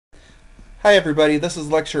Hi everybody, this is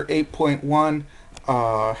lecture 8.1,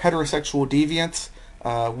 Heterosexual Deviance.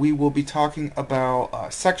 We will be talking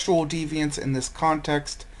about sexual deviance in this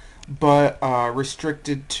context, but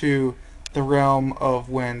restricted to the realm of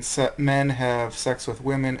when men have sex with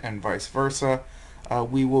women and vice versa.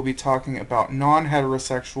 We will be talking about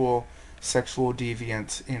non-heterosexual sexual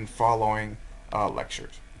deviance in following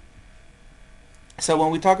lectures. So when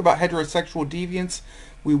we talk about heterosexual deviance,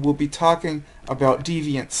 we will be talking about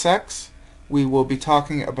deviant sex, we will be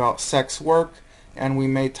talking about sex work, and we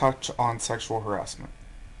may touch on sexual harassment.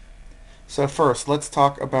 So first, let's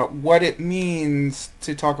talk about what it means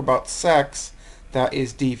to talk about sex that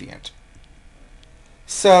is deviant.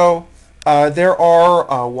 So there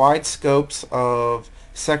are wide scopes of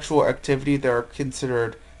sexual activity that are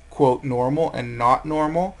considered, quote, normal and not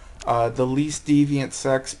normal. The least deviant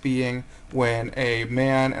sex being when a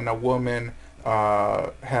man and a woman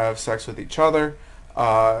have sex with each other.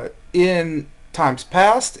 In times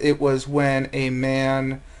past, it was when a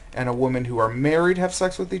man and a woman who are married have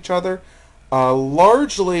sex with each other.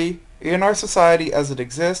 Largely, in our society as it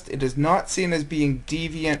exists, it is not seen as being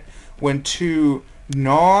deviant when two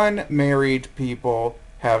non-married people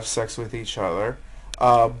have sex with each other,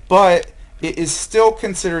 but it is still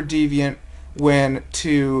considered deviant when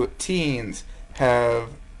two teens have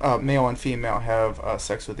male and female have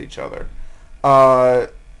sex with each other.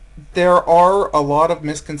 There are a lot of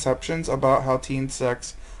misconceptions about how teen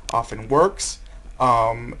sex often works.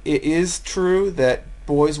 It is true that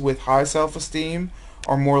boys with high self-esteem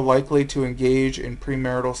are more likely to engage in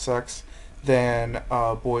premarital sex than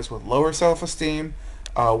boys with lower self-esteem,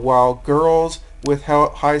 while girls with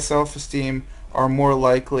high self-esteem are more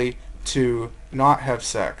likely to not have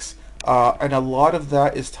sex. And a lot of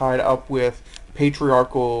that is tied up with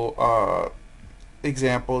patriarchal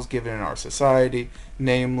examples given in our society,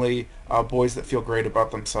 namely boys that feel great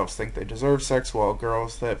about themselves think they deserve sex, while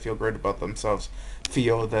girls that feel great about themselves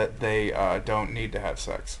feel that they don't need to have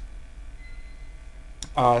sex.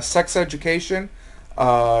 Sex education,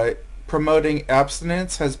 promoting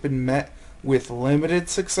abstinence has been met with limited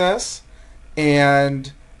success,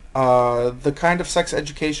 and the kind of sex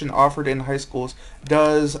education offered in high schools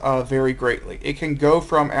does vary greatly. It can go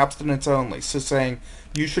from abstinence only, so saying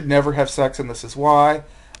you should never have sex and this is why,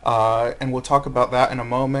 and we'll talk about that in a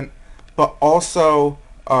moment, but also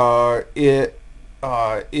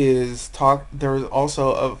there's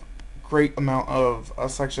also a great amount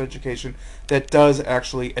of sex education that does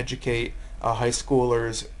actually educate high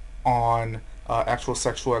schoolers on actual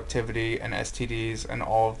sexual activity and STDs and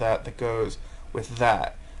all of that goes with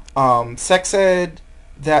that. Sex ed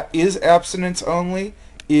that is abstinence only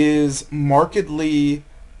is markedly,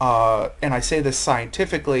 and I say this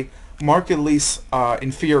scientifically, markedly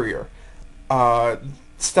inferior.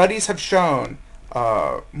 Studies have shown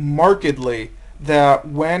markedly that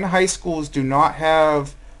when high schools do not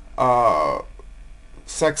have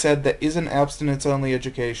sex ed that is an abstinence only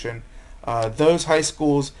education, those high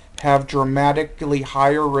schools have dramatically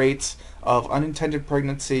higher rates of unintended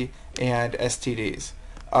pregnancy and STDs.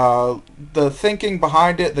 The thinking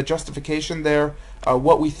behind it, the justification there,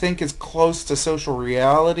 what we think is close to social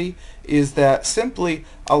reality is that simply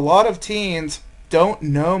a lot of teens don't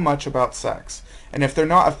know much about sex. And if they're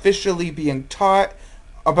not officially being taught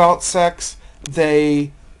about sex,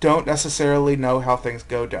 they don't necessarily know how things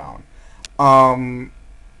go down.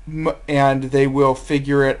 And they will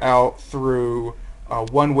figure it out through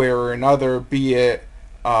one way or another, be it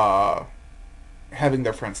having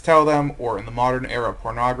their friends tell them, or in the modern era of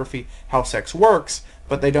pornography, how sex works,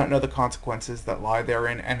 but they don't know the consequences that lie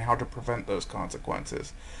therein and how to prevent those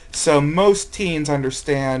consequences. So most teens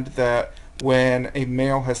understand that when a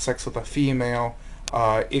male has sex with a female,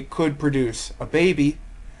 it could produce a baby,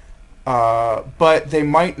 but they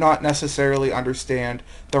might not necessarily understand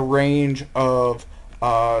the range of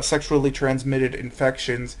sexually transmitted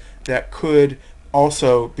infections that could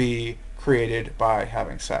also be created by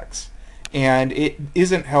having sex. And it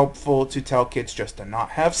isn't helpful to tell kids just to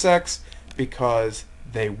not have sex, because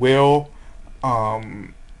they will.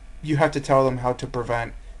 You have to tell them how to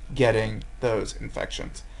prevent getting those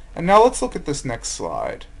infections. And now let's look at this next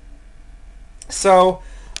slide. So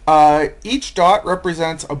each dot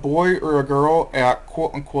represents a boy or a girl at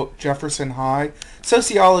quote-unquote Jefferson High.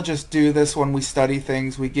 Sociologists do this when we study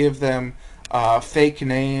things. We give them fake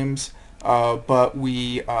names, but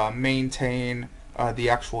we maintain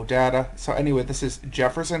the actual data. So anyway, this is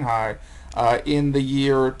Jefferson High in the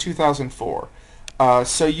year 2004.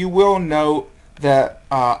 So you will note that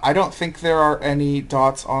I don't think there are any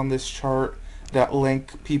dots on this chart that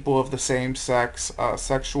link people of the same sex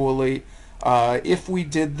sexually. If we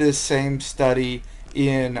did this same study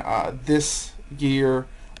in this year,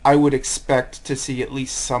 I would expect to see at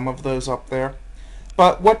least some of those up there.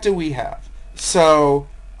 But what do we have? So,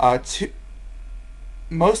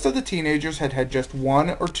 most of the teenagers had had just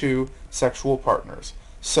one or two sexual partners.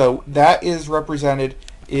 So that is represented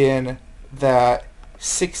in that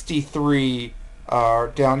 63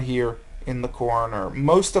 down here in the corner.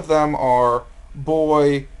 Most of them are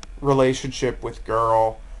boy relationship with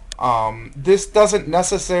girl. This doesn't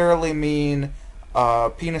necessarily mean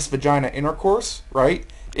penis vagina intercourse, right?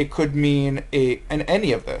 It could mean and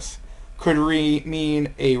any of this could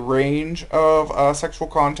mean a range of sexual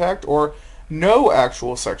contact or no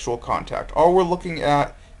actual sexual contact. All we're looking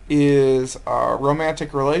at is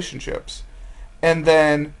romantic relationships. And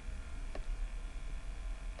then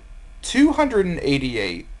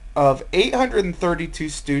 288 of 832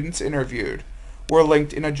 students interviewed were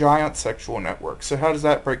linked in a giant sexual network. So how does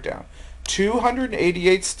that break down?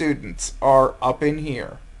 288 students are up in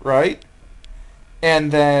here, right?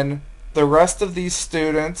 And then the rest of these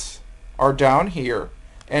students are down here.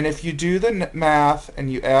 And if you do the math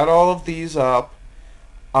and you add all of these up,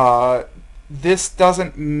 this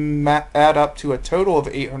doesn't add up to a total of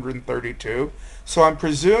 832. So I'm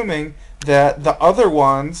presuming that the other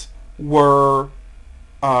ones were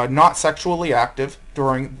not sexually active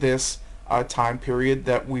during this time period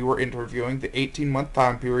that we were interviewing, the 18-month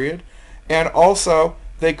time period. And also,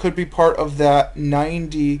 they could be part of that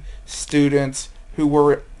 90 students who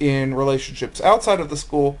were in relationships outside of the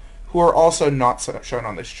school who are also not shown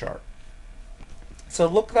on this chart. So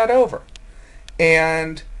look that over.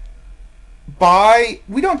 And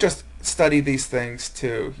we don't just study these things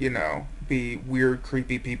to, be weird,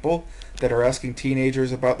 creepy people that are asking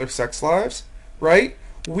teenagers about their sex lives, right?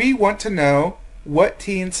 We want to know what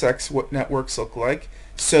teen sex networks look like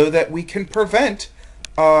so that we can prevent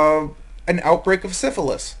an outbreak of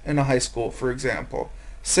syphilis in a high school, for example.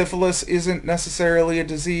 Syphilis isn't necessarily a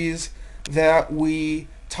disease that we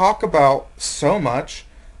talk about so much.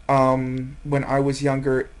 When I was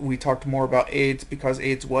younger, we talked more about AIDS because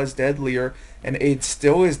AIDS was deadlier, and AIDS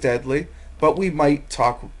still is deadly, but we might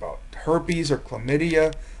talk about herpes or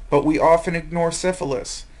chlamydia, but we often ignore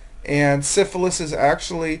syphilis. And syphilis is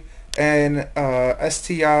actually an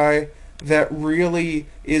STI that really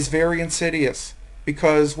is very insidious,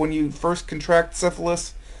 because when you first contract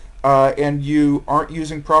syphilis and you aren't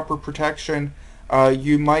using proper protection,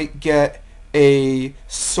 you might get a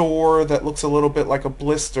sore that looks a little bit like a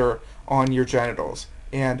blister on your genitals.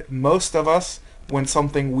 And most of us, when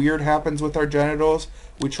something weird happens with our genitals,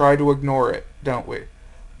 we try to ignore it, don't we?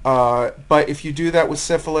 But if you do that with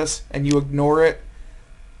syphilis and you ignore it,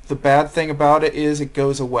 the bad thing about it is it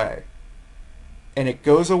goes away. And it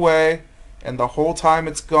goes away, and the whole time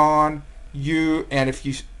it's gone, and if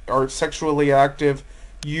you are sexually active,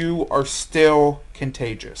 you are still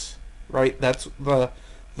contagious, right? That's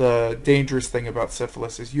the dangerous thing about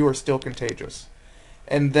syphilis, is you are still contagious.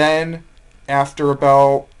 And then after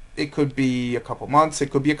about, it could be a couple months, it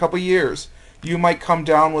could be a couple years, you might come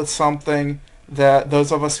down with something that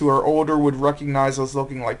those of us who are older would recognize as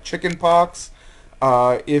looking like chicken pox.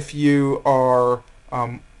 If you are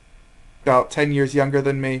about 10 years younger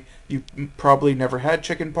than me, you probably never had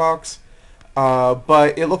chicken pox.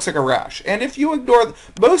 But it looks like a rash. And if you ignore,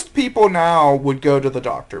 most people now would go to the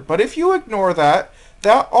doctor, but if you ignore that,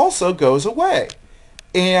 that also goes away.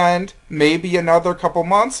 And maybe another couple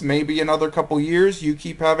months, maybe another couple years, you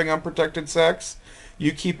keep having unprotected sex,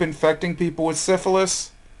 you keep infecting people with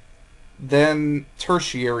syphilis, then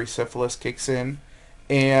tertiary syphilis kicks in,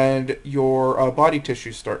 and your body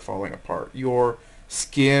tissues start falling apart. Your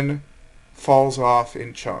skin falls off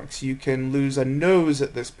in chunks. You can lose a nose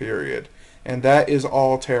at this period, and that is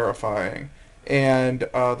all terrifying. And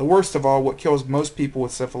the worst of all, what kills most people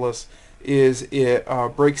with syphilis is it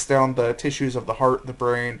breaks down the tissues of the heart, the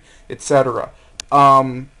brain, etc.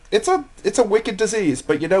 It's a wicked disease,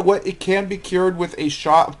 but you know what? It can be cured with a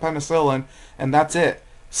shot of penicillin, and that's it.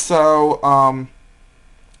 So,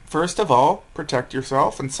 first of all, protect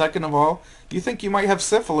yourself, and second of all, you think you might have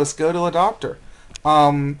syphilis, go to a doctor.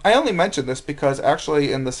 I only mention this because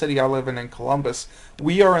actually in the city I live in Columbus,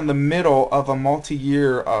 we are in the middle of a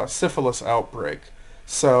multi-year syphilis outbreak.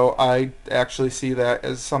 So I actually see that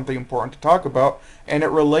as something important to talk about, and it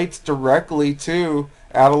relates directly to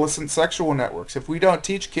adolescent sexual networks. If we don't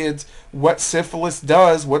teach kids what syphilis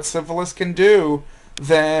does, what syphilis can do,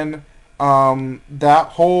 then that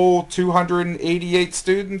whole 288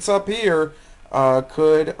 students up here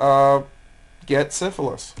could get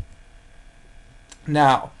syphilis.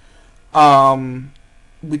 Now,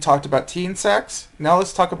 we talked about teen sex. Now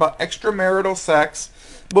let's talk about extramarital sex.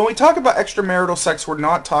 When we talk about extramarital sex, we're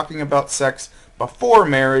not talking about sex before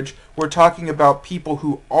marriage. We're talking about people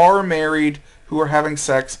who are married who are having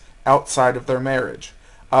sex outside of their marriage.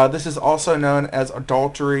 This is also known as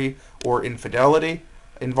adultery or infidelity.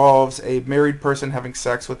 Involves a married person having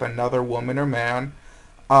sex with another woman or man.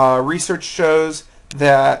 Research shows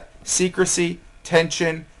that secrecy,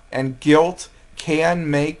 tension, and guilt can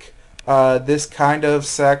make this kind of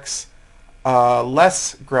sex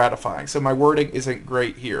less gratifying. So my wording isn't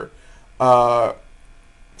great here.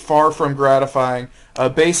 Far from gratifying.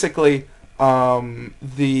 Basically,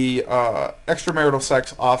 the extramarital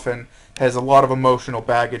sex often has a lot of emotional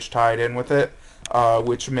baggage tied in with it,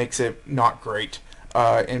 which makes it not great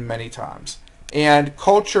in many times. And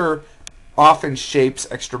culture often shapes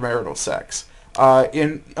extramarital sex.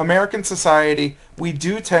 In American society, we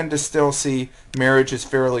do tend to still see marriage as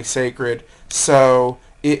fairly sacred, so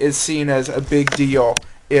it is seen as a big deal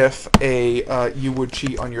if you would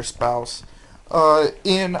cheat on your spouse.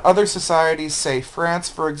 In other societies, say France,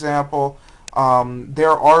 for example,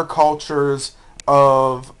 there are cultures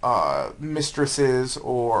of mistresses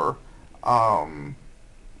or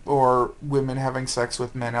women having sex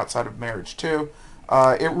with men outside of marriage too.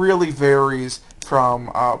 It really varies from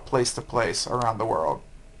place to place around the world.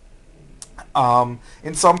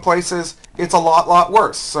 In some places, it's a lot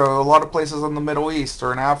worse. So a lot of places in the Middle East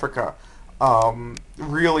or in Africa,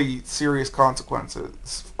 really serious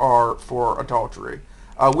consequences are for adultery.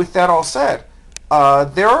 With that all said,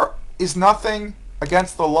 there is nothing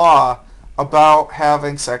against the law about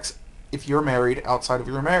having sex if you're married outside of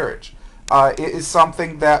your marriage. It is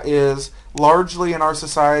something that is largely in our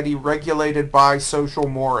society regulated by social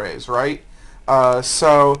mores, right?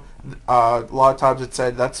 So a lot of times it's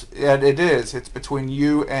said and it is. It's between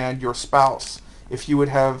you and your spouse if you would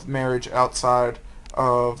have marriage outside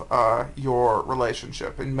of your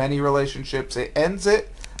relationship. In many relationships, it ends it,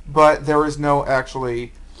 but there is no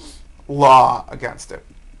actually law against it.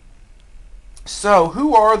 So,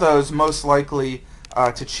 who are those most likely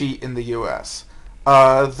to cheat in the U.S.?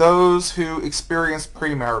 Those who experience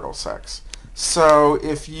premarital sex. So,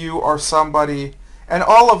 if you are somebody, and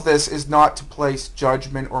all of this is not to place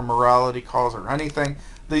judgment or morality calls or anything.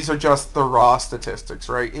 These are just the raw statistics,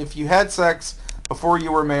 right? If you had sex before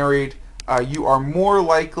you were married, you are more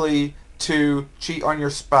likely to cheat on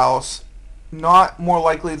your spouse, not more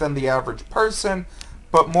likely than the average person,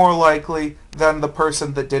 but more likely than the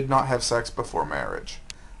person that did not have sex before marriage.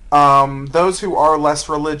 Those who are less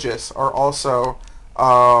religious are also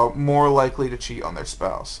more likely to cheat on their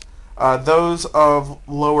spouse. Those of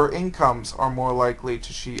lower incomes are more likely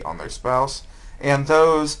to cheat on their spouse. And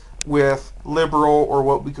those with liberal or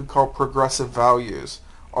what we could call progressive values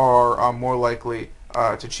are more likely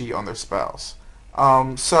to cheat on their spouse.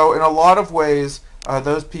 So in a lot of ways,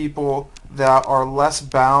 those people that are less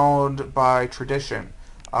bound by tradition,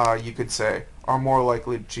 you could say, are more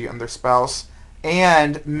likely to cheat on their spouse.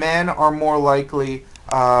 And men are more likely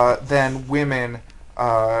than women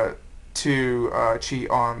to cheat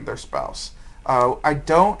on their spouse. I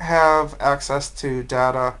don't have access to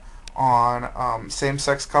data on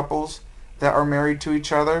same-sex couples that are married to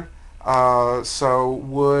each other. So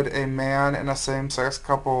would a man in a same-sex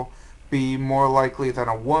couple be more likely than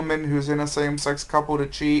a woman who's in a same-sex couple to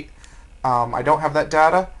cheat? I don't have that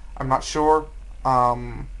data. I'm not sure.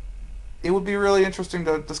 It would be really interesting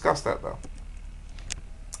to discuss that, though.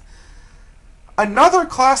 Another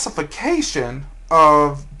classification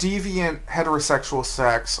of deviant heterosexual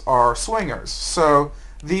sex are swingers. So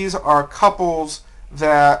these are couples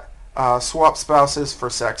that swap spouses for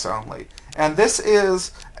sex only. And this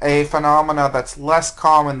is a phenomena that's less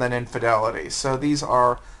common than infidelity. So these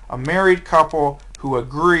are a married couple who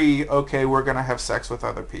agree, okay, we're going to have sex with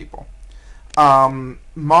other people. A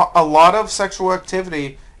lot of sexual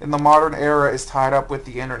activity in the modern era is tied up with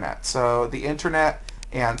the internet. So the internet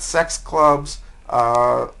and sex clubs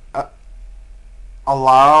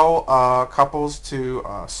allow couples to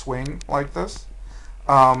swing like this.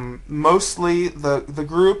 Mostly the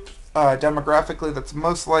group demographically that's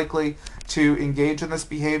most likely to engage in this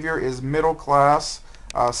behavior is middle class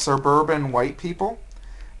suburban white people.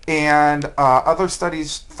 And other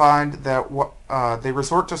studies find that they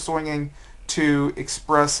resort to swinging to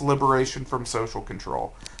express liberation from social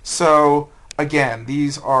control. So again,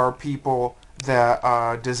 these are people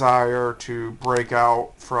that desire to break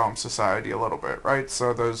out from society a little bit, right?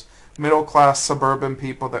 So those middle-class suburban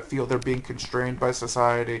people that feel they're being constrained by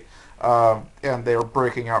society and they're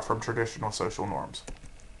breaking out from traditional social norms.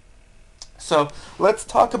 So let's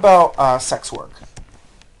talk about sex work.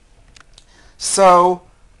 So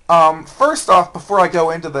first off, before I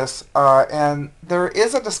go into this, and there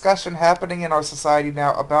is a discussion happening in our society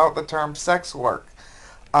now about the term sex work.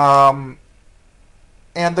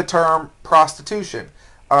 and the term prostitution.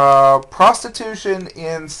 Prostitution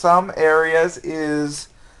in some areas is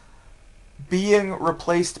being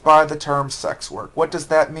replaced by the term sex work. What does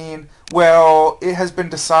that mean? Well, it has been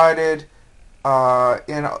decided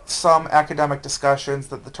in some academic discussions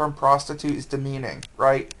that the term prostitute is demeaning,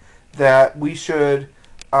 right? That we should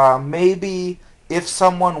maybe, if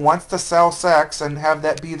someone wants to sell sex and have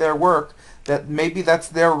that be their work, that maybe that's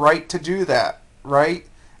their right to do that, right?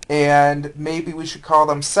 And maybe we should call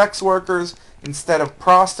them sex workers instead of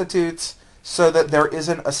prostitutes so that there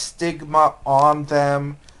isn't a stigma on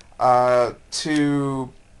them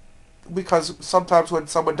to because sometimes when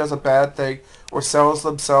someone does a bad thing or sells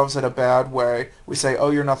themselves in a bad way, we say,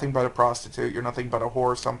 oh, you're nothing but a prostitute, you're nothing but a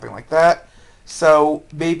whore, something like that. So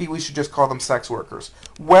maybe we should just call them sex workers.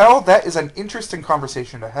 Well, that is an interesting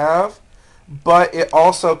conversation to have, but it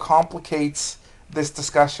also complicates this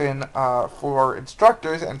discussion for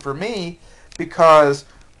instructors and for me because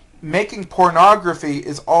making pornography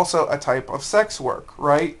is also a type of sex work,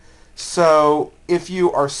 right? So if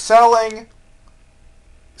you are selling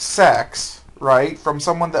sex, right, from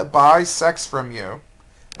someone that buys sex from you,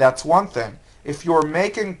 that's one thing. If you're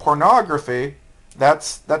making pornography,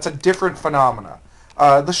 that's a different phenomena.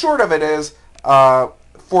 The short of it is,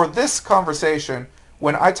 for this conversation,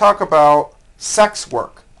 when I talk about sex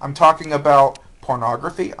work, I'm talking about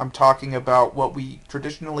pornography. I'm talking about what we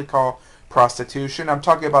traditionally call prostitution. I'm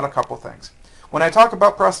talking about a couple things. When I talk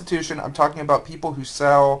about prostitution, I'm talking about people who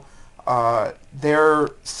sell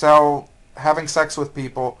having sex with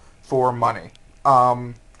people for money.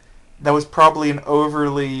 That was probably an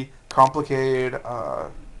overly complicated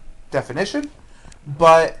definition,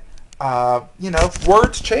 but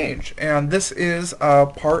words change, and this is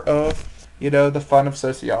part of the fun of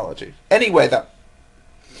sociology. Anyway, though,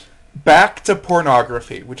 back to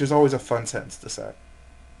pornography, which is always a fun sentence to say.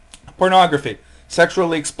 Pornography,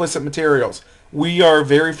 sexually explicit materials. We are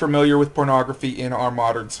very familiar with pornography in our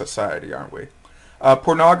modern society, aren't we?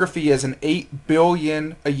 Pornography is an $8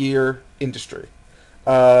 billion a year industry.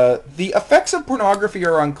 The effects of pornography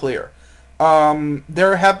are unclear.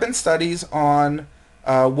 There have been studies on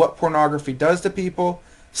what pornography does to people.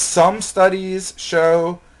 Some studies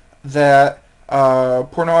show that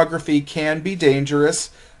pornography can be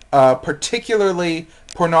dangerous. Particularly,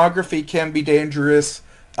 pornography can be dangerous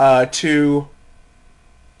to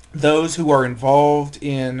those who are involved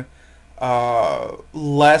in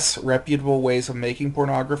less reputable ways of making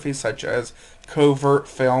pornography, such as covert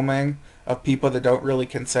filming of people that don't really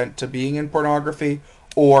consent to being in pornography,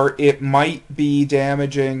 or it might be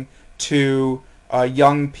damaging to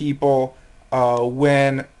young people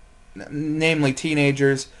namely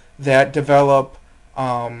teenagers, that develop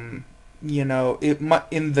in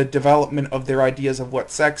the development of their ideas of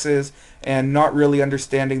what sex is, and not really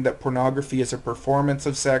understanding that pornography is a performance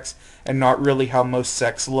of sex and not really how most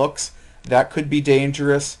sex looks. That could be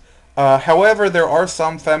dangerous. However, there are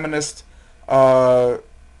some feminist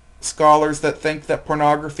scholars that think that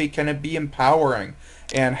pornography can be empowering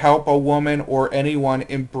and help a woman or anyone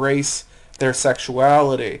embrace their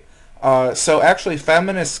sexuality. So actually,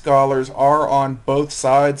 feminist scholars are on both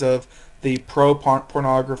sides of the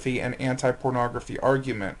pro-pornography and anti-pornography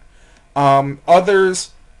argument.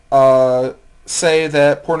 Others say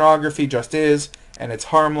that pornography just is, and it's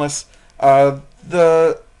harmless.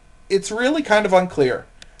 It's really kind of unclear.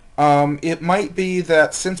 It might be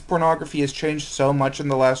that since pornography has changed so much in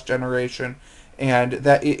the last generation, and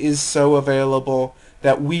that it is so available,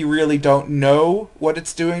 that we really don't know what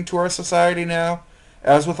it's doing to our society now.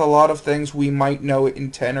 As with a lot of things, we might know it in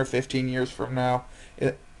 10 or 15 years from now.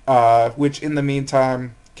 Which in the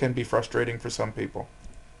meantime can be frustrating for some people.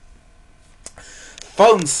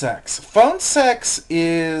 Phone sex. Phone sex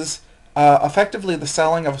is effectively the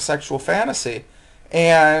selling of a sexual fantasy,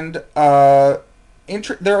 and there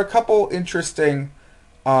are a couple interesting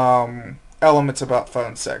elements about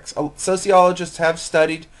phone sex. Sociologists have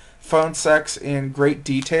studied phone sex in great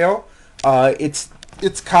detail. It's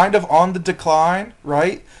kind of on the decline,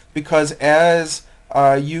 right? Because as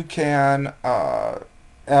you can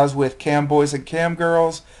as with cam boys and cam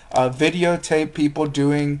girls, videotape people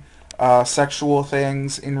doing sexual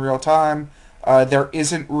things in real time. There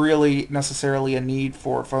isn't really necessarily a need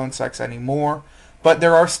for phone sex anymore, but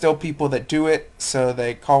there are still people that do it, so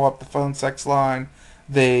they call up the phone sex line.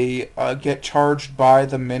 They get charged by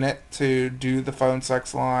the minute to do the phone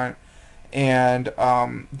sex line, and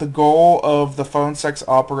the goal of the phone sex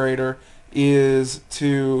operator is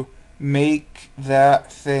to make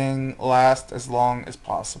that thing last as long as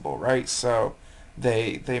possible, right? So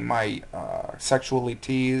they might sexually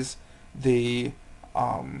tease the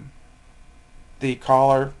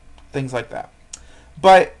caller, things like that.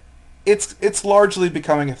 but it's largely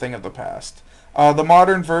becoming a thing of the past. The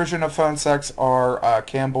modern version of phone sex are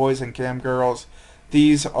cam boys and cam girls.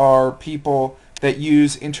 These are people that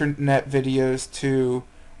use internet videos to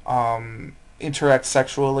interact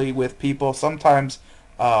sexually with people, sometimes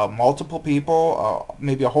multiple people,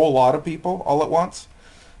 maybe a whole lot of people all at once.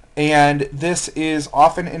 And this is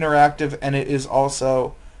often interactive, and it is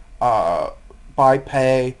also by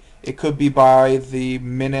pay. It could be by the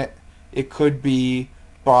minute. It could be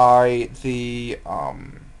by the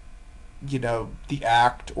the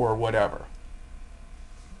act or whatever.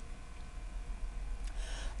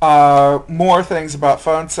 More things about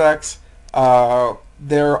phone sex.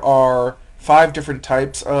 There are 5 different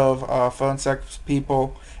types of phone sex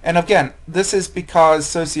people. And again, this is because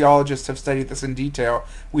sociologists have studied this in detail.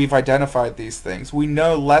 We've identified these things. We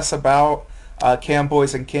know less about cam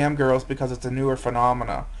boys and cam girls because it's a newer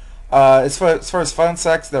phenomena. As far as phone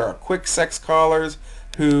sex, there are quick sex callers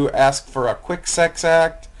who ask for a quick sex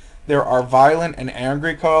act. There are violent and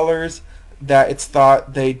angry callers that it's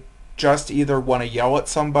thought they just either want to yell at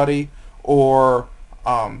somebody or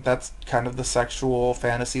that's kind of the sexual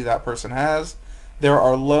fantasy that person has. There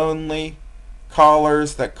are lonely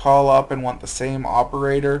callers that call up and want the same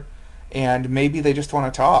operator, and maybe they just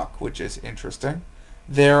want to talk, which is interesting.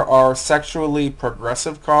 There are sexually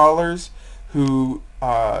progressive callers who,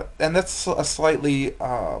 and that's a slightly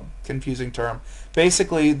confusing term.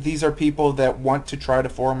 Basically, these are people that want to try to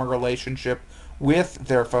form a relationship with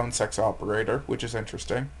their phone sex operator, which is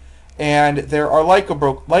interesting. And there are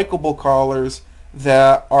likable callers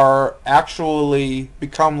that are actually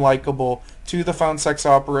become likable to the phone sex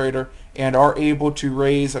operator and are able to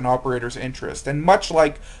raise an operator's interest. And much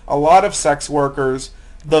like a lot of sex workers,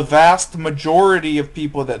 the vast majority of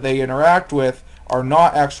people that they interact with are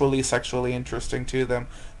not actually sexually interesting to them,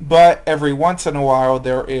 but every once in a while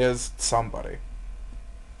there is somebody.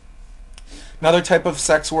 Another type of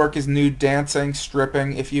sex work is nude dancing,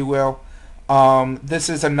 stripping, if you will. This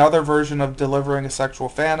is another version of delivering a sexual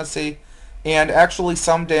fantasy, and actually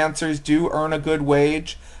some dancers do earn a good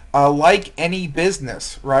wage. Like any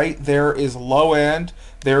business, right? There is low end,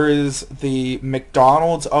 there is the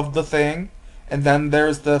McDonald's of the thing, and then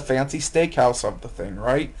there's the fancy steakhouse of the thing,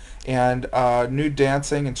 right? And nude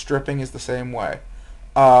dancing and stripping is the same way.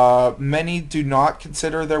 Many do not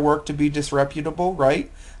consider their work to be disreputable,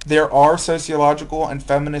 right? There are sociological and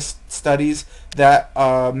feminist studies that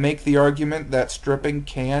make the argument that stripping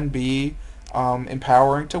can be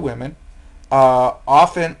empowering to women.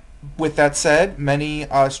 Often, with that said, many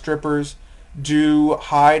strippers do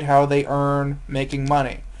hide how they earn making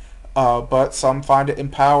money, but some find it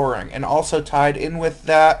empowering. And also tied in with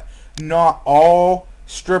that, not all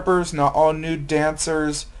strippers, not all nude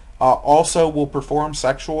dancers also will perform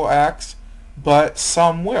sexual acts, but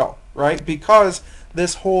some will, right? Because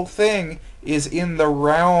this whole thing is in the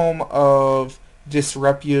realm of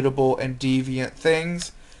disreputable and deviant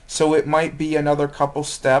things, so it might be another couple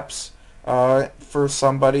steps for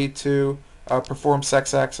somebody to perform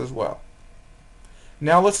sex acts as well.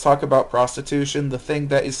 Now let's talk about prostitution, the thing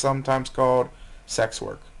that is sometimes called sex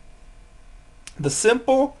work. The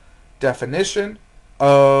simple definition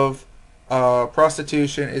of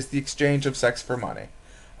prostitution is the exchange of sex for money.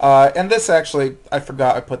 And this actually, I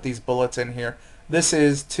forgot I put these bullets in here. This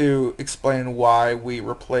is to explain why we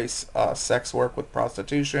replace sex work with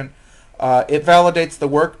prostitution. It validates the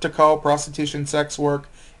work to call prostitution sex work.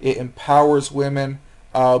 It empowers women,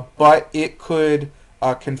 but it could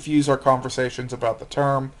confuse our conversations about the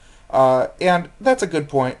term. And that's a good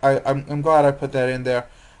point. I'm glad I put that in there.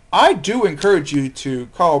 I do encourage you to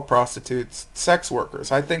call prostitutes sex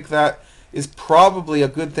workers. I think that is probably a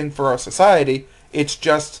good thing for our society. It's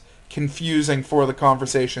just confusing for the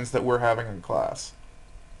conversations that we're having in class.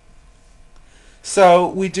 So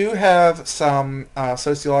we do have some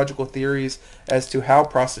sociological theories as to how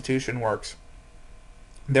prostitution works.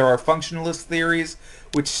 There are functionalist theories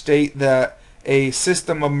which state that a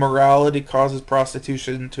system of morality causes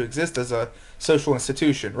prostitution to exist as a social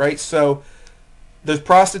institution, right? So there's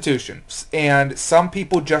prostitution, and some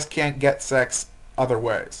people just can't get sex other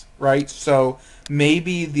ways, right? So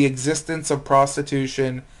maybe the existence of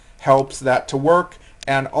prostitution helps that to work,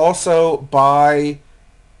 and also by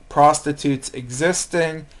prostitutes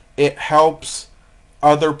existing, it helps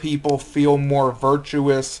other people feel more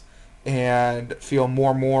virtuous and feel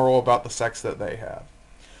more moral about the sex that they have.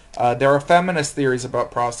 There are feminist theories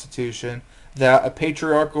about prostitution that a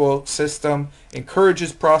patriarchal system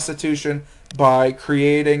encourages prostitution by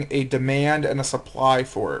creating a demand and a supply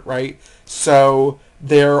for it, right? So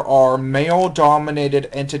there are male-dominated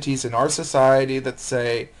entities in our society that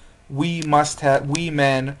say we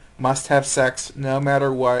men must have sex no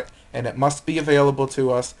matter what, and it must be available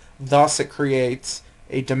to us. Thus, it creates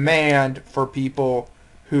a demand for people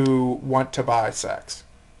who want to buy sex.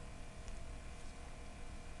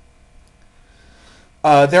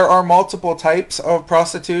 There are multiple types of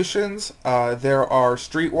prostitutions. There are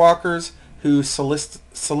streetwalkers who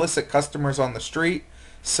solicit customers on the street.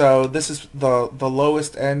 So this is the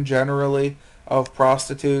lowest end generally of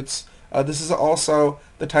prostitutes. This is also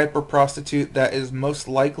the type of prostitute that is most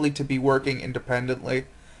likely to be working independently.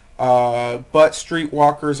 But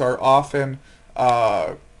streetwalkers are often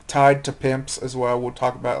tied to pimps as well. We'll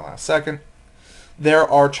talk about it in a second. There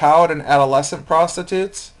are child and adolescent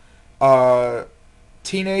prostitutes.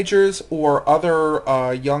 Teenagers or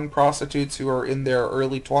other young prostitutes who are in their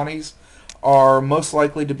early 20s are most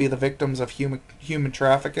likely to be the victims of human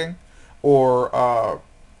trafficking or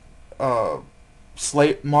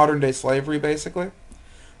modern day slavery, basically.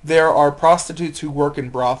 There are prostitutes who work in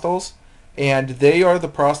brothels, and they are the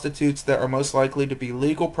prostitutes that are most likely to be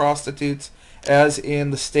legal prostitutes, as in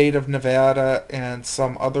the state of Nevada and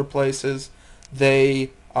some other places. They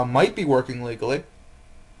might be working legally.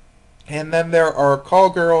 And then there are call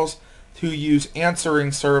girls who use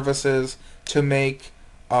answering services to make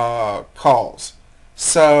calls.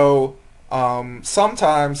 So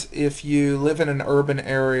sometimes if you live in an urban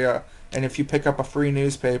area and if you pick up a free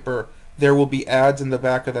newspaper, there will be ads in the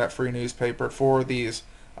back of that free newspaper for these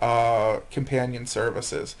companion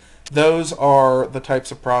services. Those are the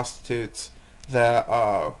types of prostitutes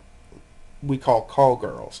that we call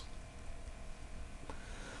girls.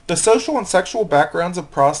 The social and sexual backgrounds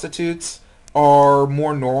of prostitutes are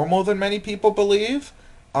more normal than many people believe.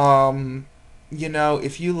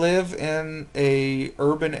 If you live in a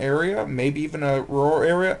urban area, maybe even a rural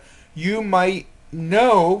area, you might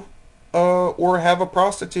know or have a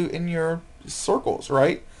prostitute in your circles,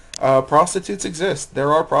 right? Prostitutes exist.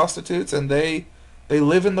 There are prostitutes, and they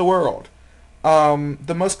live in the world.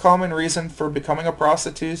 The most common reason for becoming a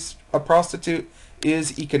prostitute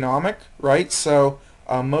is economic, right? So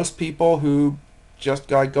most people who just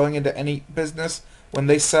going into any business, when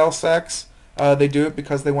they sell sex, they do it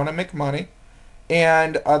because they want to make money.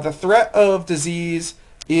 And the threat of disease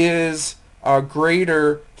is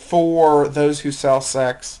greater for those who sell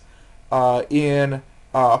sex in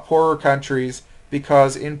poorer countries,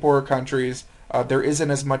 because in poorer countries there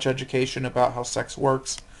isn't as much education about how sex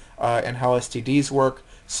works and how STDs work,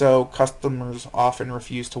 so customers often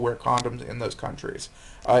refuse to wear condoms in those countries.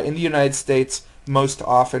 In the United States, most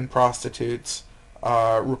often prostitutes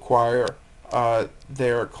require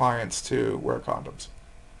their clients to wear condoms.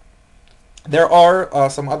 There are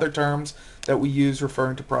some other terms that we use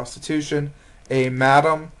referring to prostitution. A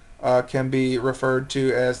madam can be referred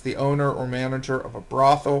to as the owner or manager of a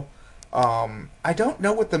brothel. I don't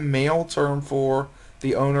know what the male term for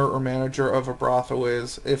the owner or manager of a brothel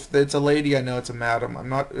is. If it's a lady, I know it's a madam.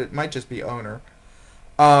 It might just be owner.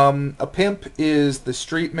 A pimp is the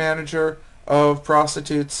street manager of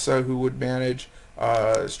prostitutes, so who would manage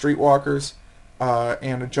streetwalkers,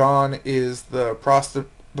 and a John is the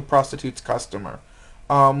prostitute's customer.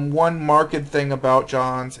 One marked thing about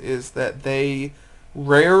Johns is that they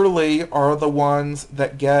rarely are the ones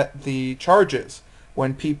that get the charges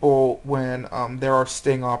when there are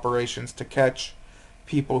sting operations to catch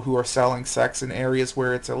people who are selling sex in areas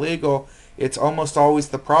where it's illegal. It's almost always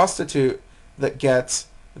the prostitute that gets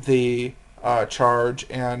the charge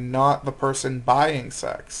and not the person buying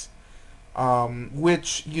sex,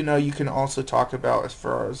 which you can also talk about as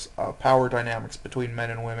far as power dynamics between men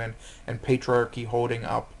and women and patriarchy holding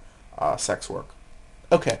up sex work.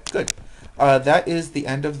 Okay, good. That is the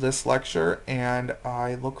end of this lecture, and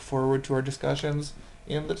I look forward to our discussions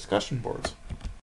in the discussion boards.